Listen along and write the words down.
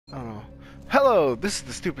I don't know. Hello, this is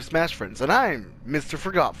the Stupid Smash Friends, and I'm Mr.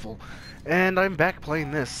 Forgetful, and I'm back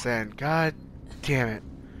playing this, and god damn it,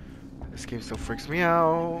 this game still freaks me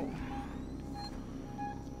out.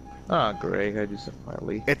 Oh, great, I just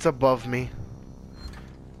finally. It's above me.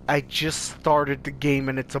 I just started the game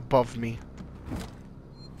and it's above me.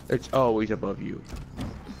 It's always above you.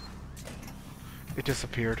 It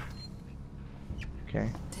disappeared. Okay.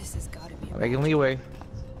 This has got to be. I'm making leeway.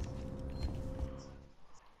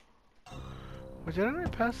 Wait, didn't I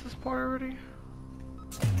pass this part already?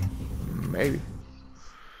 Maybe.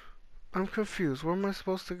 I'm confused. Where am I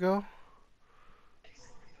supposed to go?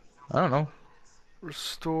 I don't know.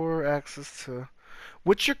 Restore access to...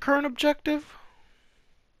 What's your current objective?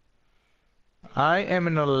 I am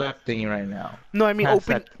in the left thingy right now. No, I mean Past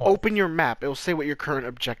that point. open your map. It'll say what your current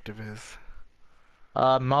objective is.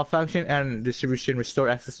 Malfunction and distribution. Restore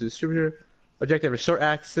access to distributor. Objective: restore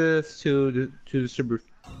access to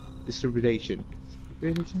distribution.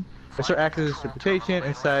 Restore access to distribution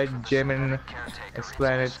inside Gemin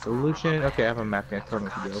Explained Solution. Okay, I have a map here. Tell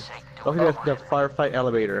me to go. Okay, the firefight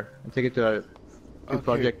elevator and take it to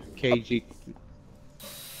Project KG.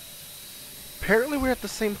 Apparently we're at the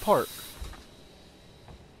same part.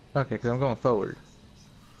 Okay, because I'm going forward.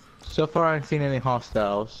 So far, I haven't seen any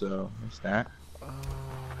hostiles, so there's that. Oh,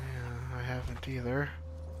 yeah, I haven't either.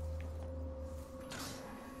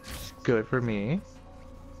 It's good for me.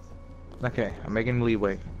 Okay, I'm making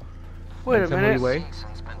leeway. Wait a minute. Leeway.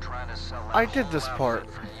 I did this part.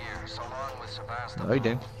 No, you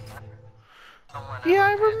didn't. Yeah,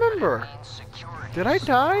 I remember. Did I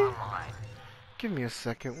die? Give me a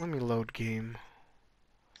second. Let me load game.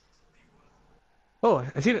 Oh,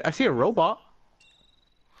 I see a robot.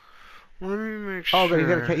 Let me make sure. Oh, but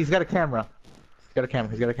he's got a camera. He's got a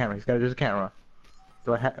camera. There's a camera.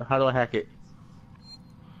 How do I hack it?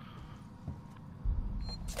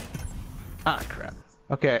 Ah, crap.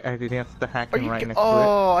 Okay, I think that's the hacking right next to it.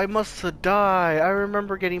 Oh, I must have died. I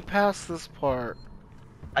remember getting past this part.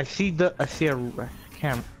 I see a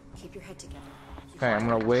camera. Keep your head together. Okay, I'm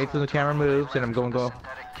gonna wait till the camera moves, and I'm gonna go.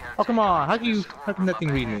 Oh, come on! How can that thing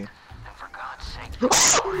read me?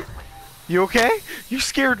 You okay? You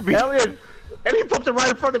scared me. Alien! And he popped it right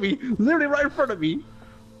in front of me! Literally right in front of me!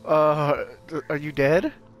 Are you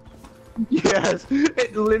dead? Yes!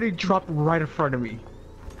 It literally dropped right in front of me.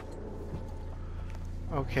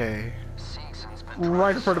 Okay.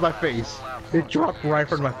 Right in front of my face. It dropped right in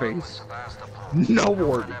front of my face. No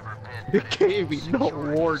warning. It gave me no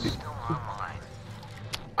warning.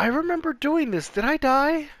 I remember doing this. Did I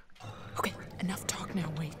die? Okay, enough talk now.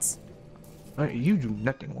 Waits. You do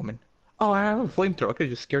nothing, woman. Oh, I have a flamethrower. I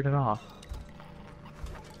could've just scared it off.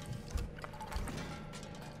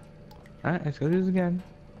 Alright, let's go do this again.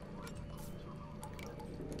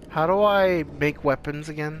 How do I make weapons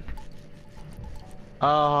again?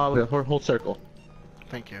 Hold circle.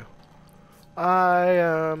 Thank you. I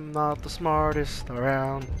am not the smartest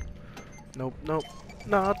around. Nope, nope.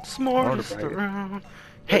 Not the smartest around.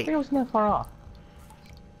 I think I wasn't that far off.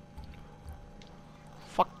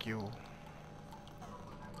 Fuck you.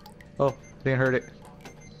 Oh, they heard it.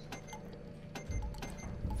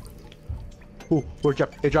 Ooh, where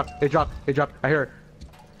it dropped. I hear it.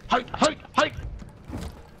 Hike!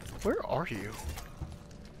 Where are you?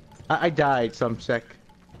 I died, so I'm sick.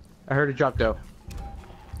 I heard it drop though.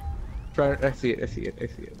 I see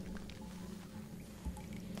it.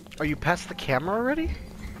 Are you past the camera already?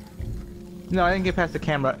 No, I didn't get past the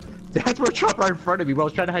camera. That's where it dropped right in front of me, but I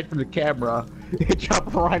was trying to hide from the camera. It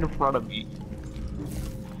dropped right in front of me.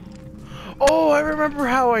 Oh, I remember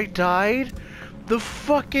how I died. The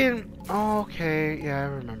fucking... Oh, okay. Yeah, I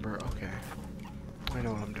remember. Okay. I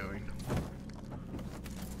know what I'm doing.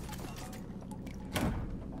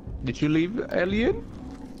 Did you leave, Alien?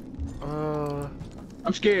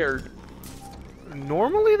 I'm scared.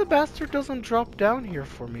 Normally the bastard doesn't drop down here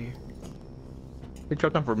for me. It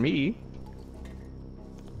dropped down for me.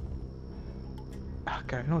 Oh,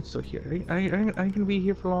 God, I know it's still here. Are you gonna be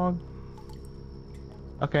here for long?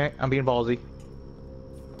 Okay, I'm being ballsy.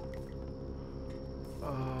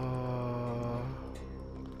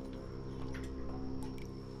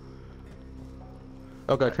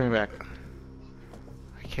 Oh God, turn me back.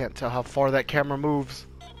 I can't tell how far that camera moves.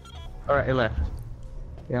 Alright, it left.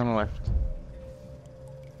 Yeah, on the left.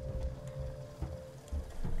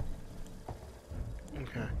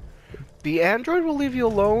 Okay. The android will leave you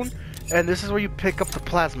alone, and this is where you pick up the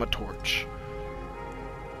plasma torch.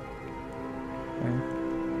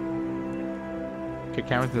 Okay,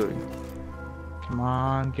 camera's moving. Come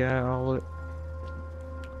on, get all it.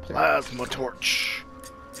 Plasma torch.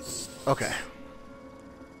 Okay.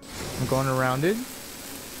 I'm going around it.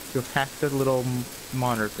 to hack the little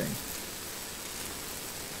monitor thing.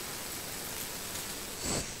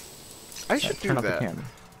 I should do Turn off the that. camera.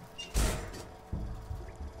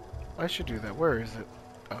 I should do that. Where is it?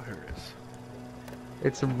 Oh, here it is.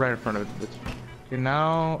 It's right in front of it. Okay,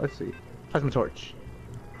 now let's see. Plasma torch.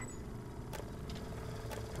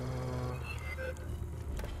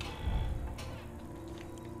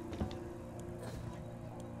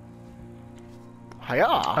 Hiya!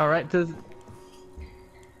 Alright,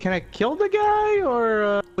 can I kill the guy, or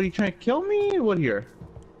are you trying to kill me? What here?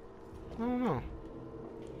 I don't know.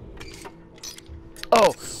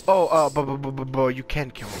 Oh, you can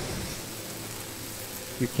kill him.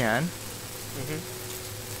 You can?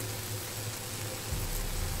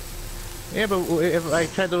 Yeah, but if I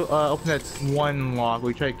try to open that one lock,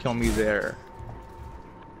 will you try to kill me there?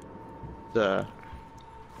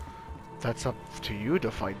 That's up to you to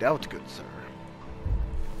find out, good sir.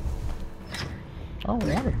 Oh,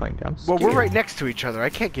 I want to find out. Well, we're right next to each other. I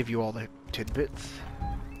can't give you all the tidbits.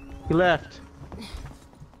 He left. He's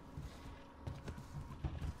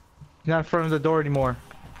not in front of the door anymore.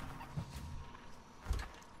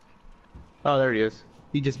 Oh, there he is.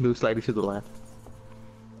 He just moved slightly to the left.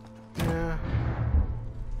 Yeah.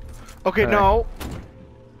 Okay, All no.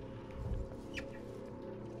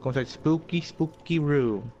 Go inside spooky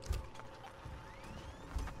room.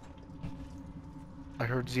 I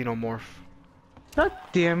heard xenomorph. God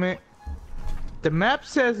damn it. The map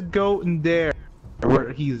says go in there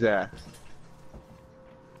where he's at.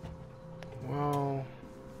 Well,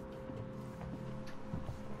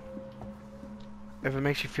 if it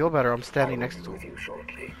makes you feel better, I'm standing next to him.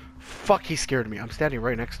 Fuck, he scared me. I'm standing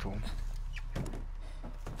right next to him.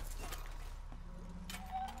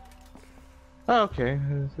 Oh, okay,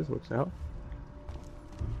 this works out.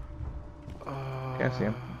 Can't see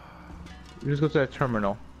him. You just go to that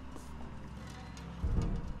terminal.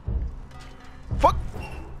 Fuck!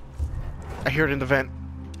 I hear it in the vent.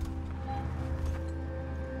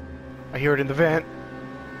 I hear it in the vent.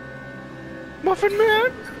 Muffin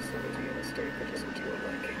Man!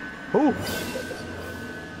 Ooh!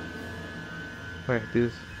 Wait,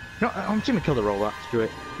 this. No, I'm just gonna kill the robot. Screw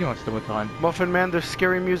it. You know, still with time. Muffin Man, there's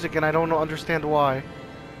scary music and I don't understand why.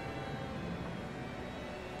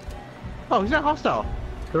 Oh, he's not hostile.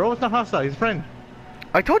 The robot's not hostile. He's a friend.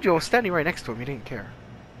 I told you I was standing right next to him. You didn't care.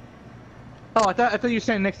 Oh, I thought you were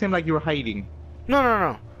standing next to him like you were hiding.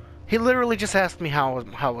 No. He literally just asked me how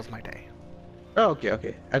was my day. Oh,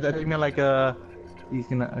 okay. I thought you meant like he's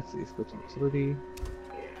gonna let's see, let's go to the facility.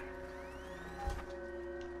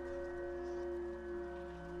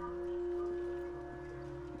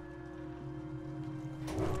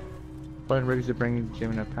 Button rigs to bring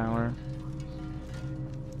Jim enough power.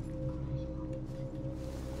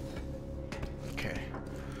 Okay.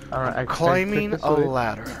 Alright, I'm climbing a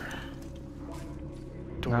ladder.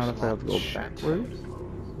 Now Door's let's have locked. to go Shit. backwards.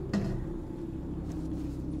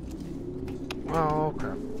 Oh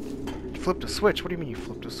crap. You flipped a switch? What do you mean you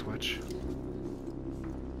flipped a switch?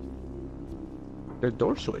 The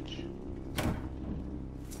door switch.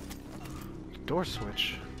 Door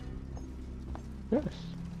switch? Yes.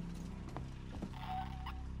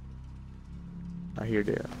 I hear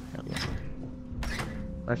the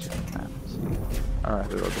Let's just happens. Alright,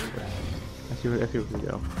 we'll go this way. Let's see where we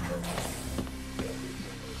go.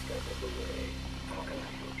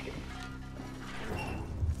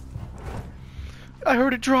 I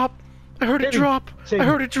heard it drop! I heard it Saving. drop! Saving. I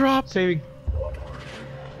heard it drop! Saving.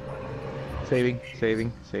 Saving.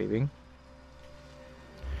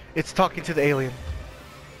 It's talking to the alien.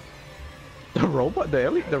 The robot? The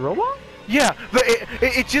alien? The robot? Yeah,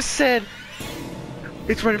 it just said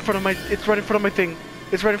it's right in front of my thing. It's right in front of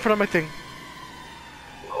my thing.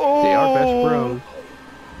 Oh, They are best bros.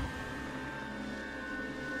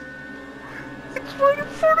 It's right in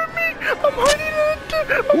front of me. I'm hiding in it.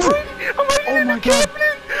 I'm hiding in my the God.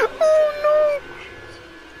 cabinet. Oh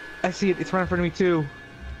no. I see it. It's right in front of me too.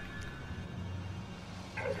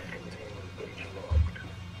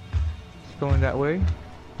 It's going that way.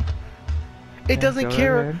 It doesn't go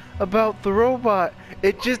care ahead. about the robot.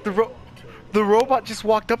 It just the robot just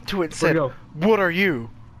walked up to it and said, go? "What are you?"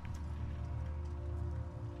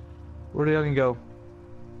 Where did the alien go?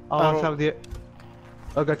 Oh, I let's don't- have the.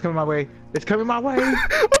 Oh, God, it's coming my way. It's coming my way.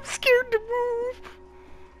 I'm scared to move.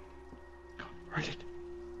 Where's it?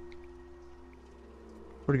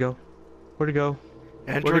 Where'd it go? Where'd it go?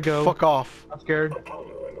 Android, go? fuck off. I'm scared.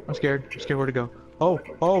 I'm scared. Where'd it go? Oh.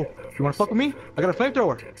 You wanna fuck with me? I got a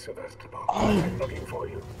flamethrower.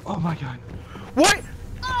 Oh my God. What?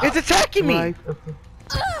 It's attacking me. Right.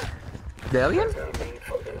 The alien?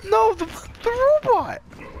 No, the robot.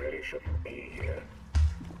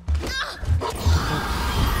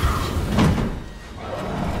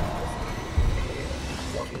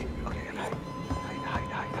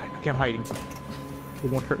 Okay, I'm hiding.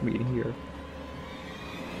 It won't hurt me in here.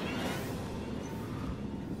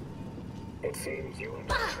 It seems you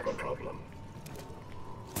and I have a problem.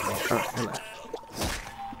 Alright, I left.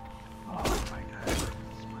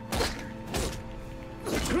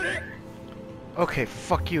 Okay,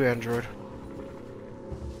 fuck you, Android.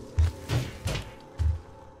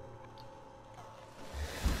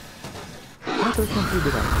 What does one do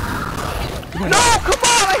that? No, come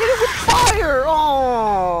on! I hit it with fire!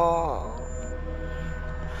 Oh!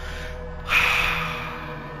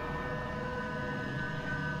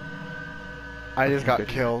 I just got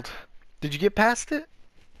killed. Did you get past it?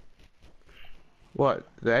 What?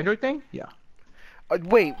 The Android thing? Yeah.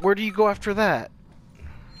 Wait, where do you go after that?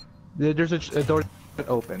 There's a door that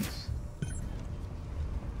opens.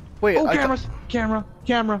 Wait, Oh, cameras! Camera!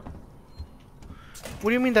 Camera! What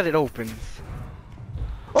do you mean that it opens?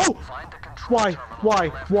 Oh! Why?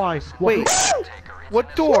 Wait,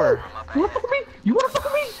 what door? You wanna fuck with me? You wanna fuck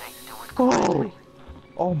with me? Oh!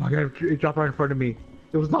 Oh my god, it dropped right in front of me.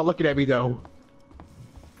 It was not looking at me though.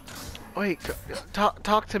 Wait,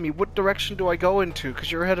 talk to me. What direction do I go into? Cause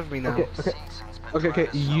you're ahead of me now. Okay.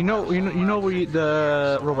 You know where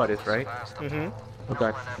the robot is, right? Mm-hmm. Oh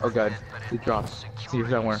god. It drops. It's here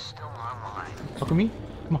somewhere. Fuck with me?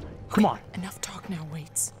 Come on. Enough talk now,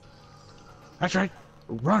 Waits. That's right.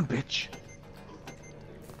 Run, bitch.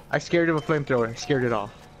 I scared it with a flamethrower. I scared it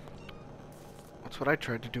off. That's what I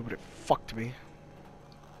tried to do, but it fucked me.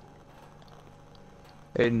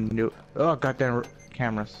 And no. Oh goddamn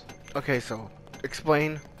cameras. Okay, so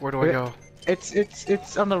explain. Where do I go?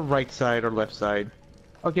 It's on the right side or left side.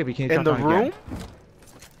 Okay, but can you In the jump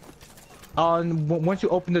room? Once you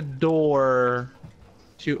open the door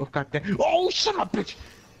to oh goddamn. Oh shut up, bitch!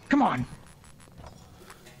 Come on.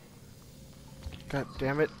 God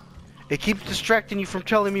damn it! It keeps distracting you from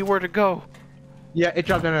telling me where to go. Yeah, it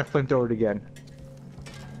dropped down and flamethrowed again.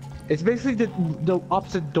 It's basically the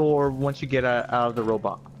opposite door once you get out of the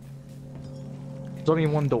robot. There's only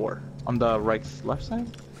one door on the left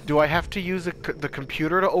side. Do I have to use the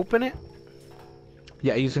computer to open it?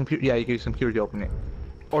 Yeah, you can use computer to open it.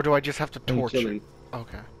 Or do I just have to torch it? Utility.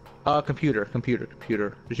 Okay. Computer.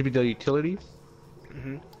 There should be the utilities.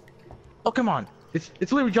 Mm-hmm. Oh come on! It's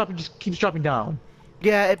literally dropping, just keeps dropping down.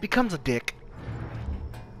 Yeah, it becomes a dick.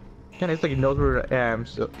 Kinda, it's like it knows where I am.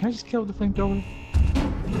 So can I just kill the flamethrower?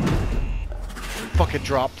 Fuck, it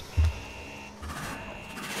dropped.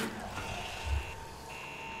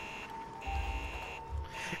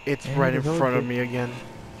 It's right in front of me again.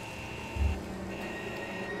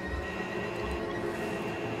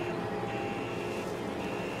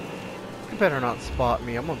 You better not spot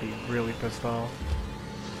me. I'm gonna be really pissed off.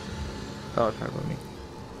 Oh, it's not about me.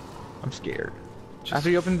 I'm scared. Just After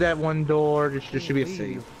you open that one door, there should be a leave.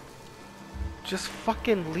 save. Just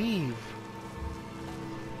fucking leave.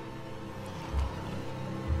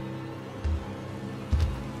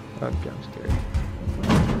 Okay, I'm scared.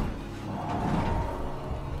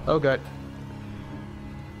 Oh god.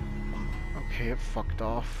 Okay, it fucked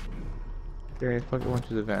off. Okay, fuck, it went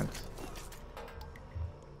to the vents.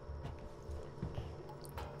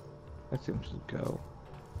 That seems to go.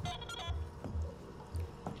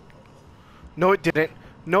 No, it didn't.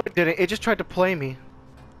 No, it didn't. It just tried to play me.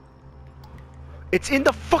 It's in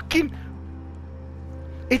the fucking...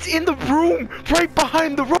 It's in the room! Right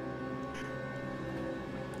behind the room!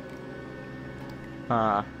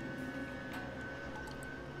 Okay.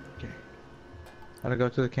 Gotta go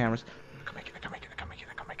to the cameras. I can make it.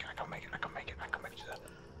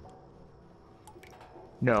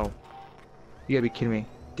 No. You gotta be kidding me.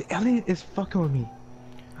 The alien is fucking with me.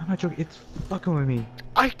 I'm not joking. It's fucking with me.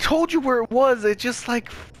 I told you where it was. It just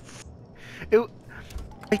like...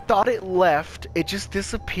 I thought it left. It just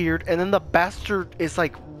disappeared. And then the bastard is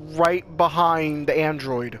like right behind the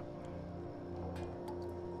android.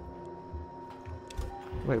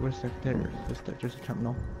 Wait, what's that? There's a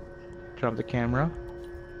terminal. Turn off the camera.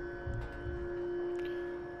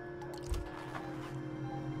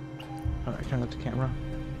 Alright, turn off the camera.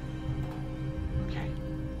 Okay.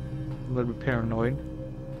 A little bit paranoid.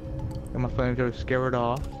 Got my flamethrower to scare it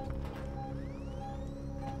off.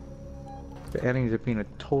 The aliens are being a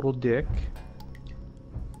total dick.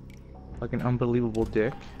 Like an unbelievable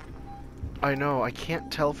dick. I know. I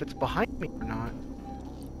can't tell if it's behind me or not.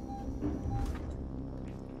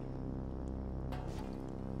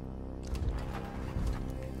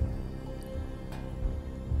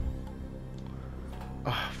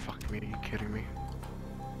 Oh, fuck me. Are you kidding me?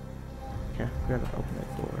 Okay, we gotta open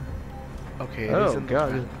that door. Okay, it is Oh in the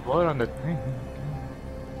god, vent. there's blood on the thing.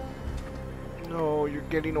 No, you're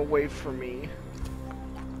getting away from me.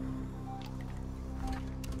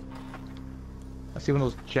 I see one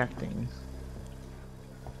of those jack things.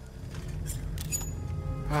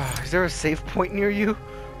 Is there a save point near you?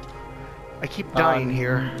 I keep dying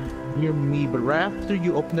here. Near me, but right after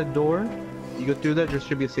you open the door, you go through that, there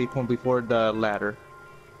should be a save point before the ladder.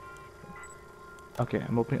 Okay,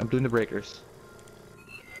 I'm doing the breakers.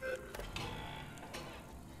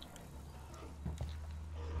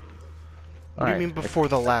 What do you mean before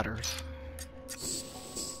the ladders?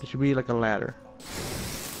 It should be like a ladder.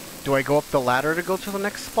 Do I go up the ladder to go to the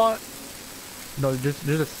next spot? No, there's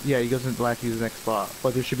a, yeah, he goes into the ladder to use the next spot,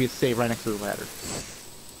 but there should be a save right next to the ladder.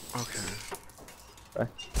 Okay. Right.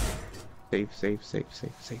 Save.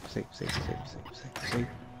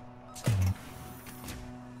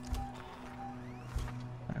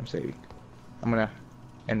 I'm saving. I'm gonna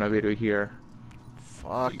end my video here.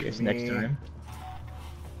 Fuck See you guys me. next time.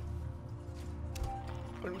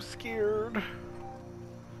 I'm scared.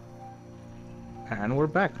 And we're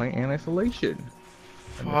back playing in isolation.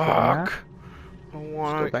 Fuck. I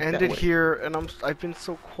want to back end that it way. here, and I've been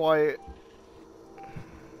so quiet.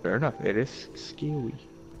 Fair enough, it is scary.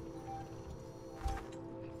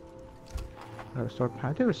 Restore power.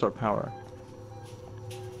 I did restore power.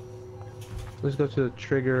 Let's go to the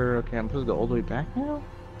trigger. Okay, I'm supposed to go all the way back now?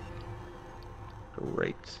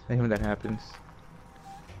 Great. I hate when that happens.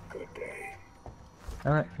 Good day.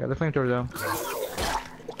 Alright, got the flamethrower though.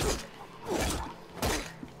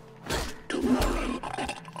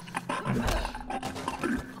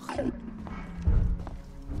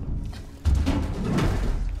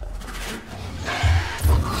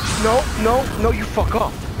 No, you fuck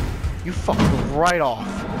off. You fuck right off.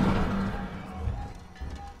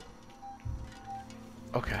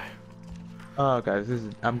 Okay. Oh guys,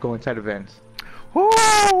 I'm going inside the vents. Woo!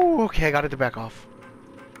 Okay, I got it to back off.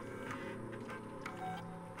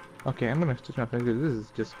 Okay, I'm gonna switch my fingers. This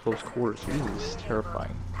is just close quarters. This is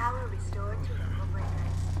terrifying. Power restored to level breakers.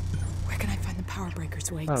 Where can I find the power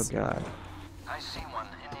breakers, Waits? Oh god. I see one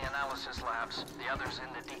in the analysis labs, the others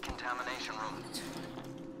in the decontamination room.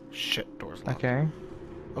 Shit, door's locked. Okay.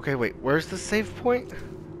 Okay, wait, where's the save point?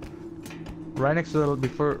 Right next to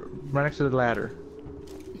right next to the ladder.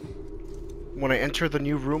 When I enter the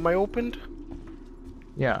new room I opened?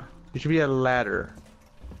 Yeah. There should be a ladder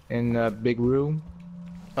in the big room.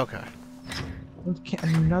 Okay.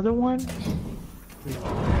 Another one? This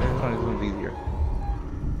one's easier.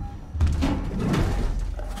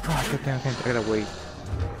 Oh, god damn it, I gotta wait.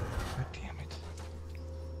 God damn it.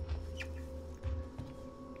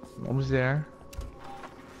 I'm almost there.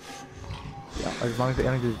 Yeah, as long as the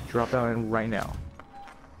enemy just drop down right now.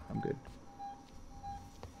 I'm good.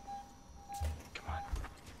 Come on.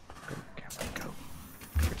 Go, camera, go.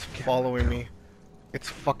 It's following me. It's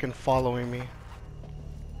fucking following me.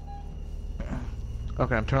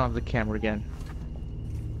 Okay, I'm turning off the camera again.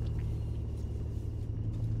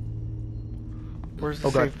 Where's the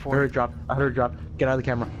Oh god, save I heard point? it drop. I heard it drop. Get out of the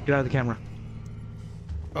camera. Get out of the camera.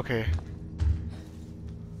 Okay.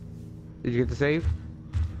 Did you get the save?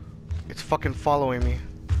 It's fucking following me.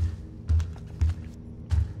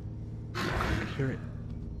 I hear it.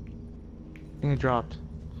 I think it dropped.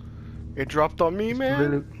 It dropped on me,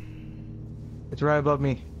 man. It's right above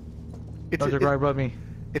me. It's, It's right above me.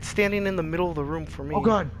 it's standing in the middle of the room for me. Oh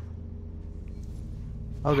god.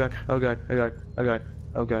 Oh god. Oh god. Oh god. Oh god.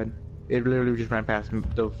 Oh god. It literally just ran past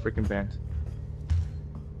the freaking vent.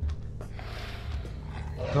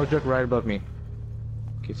 No joke, right above me.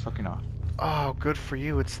 Okay, it's fucking off. Oh, good for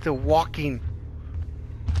you. It's still walking.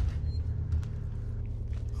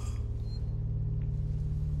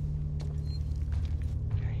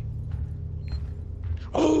 Okay.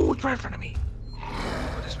 Oh, it's right in front of me.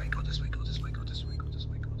 Go this way, go this way, go this way, go this way, go this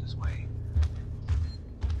way, go this way.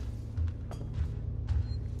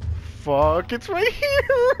 Fuck, it's right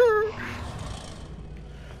here.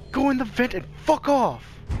 Go in the vent and fuck off.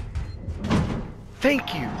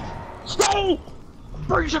 Thank you. No!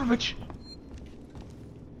 Oh, you son of a bitch!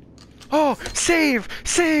 Oh, save!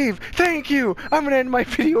 Save! Thank you! I'm gonna end my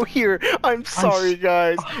video here. I'm sorry,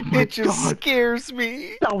 guys. Oh my It just God. scares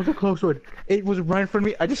me. That was a close one. It was right in front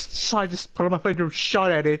of me. I just put my finger and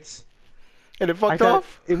shot at it. And it I fucked thought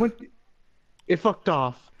off? It fucked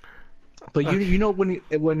off. But you know when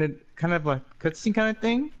it kind of a cutscene kind of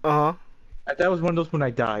thing? Uh-huh. That was one of those when I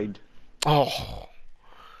died. Oh.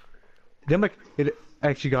 Then like it I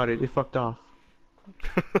actually got it. It fucked off.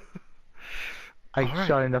 I Alright.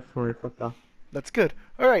 shot enough for it fucked off. That's good.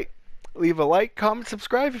 Alright. Leave a like, comment,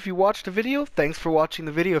 subscribe if you watched the video. Thanks for watching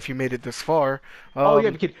the video if you made it this far. Oh, you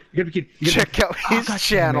gotta be kidding. You gotta be kidding. Check out Oh, his God damn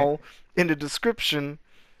channel in the description.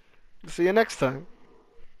 See you next time.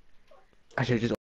 I should just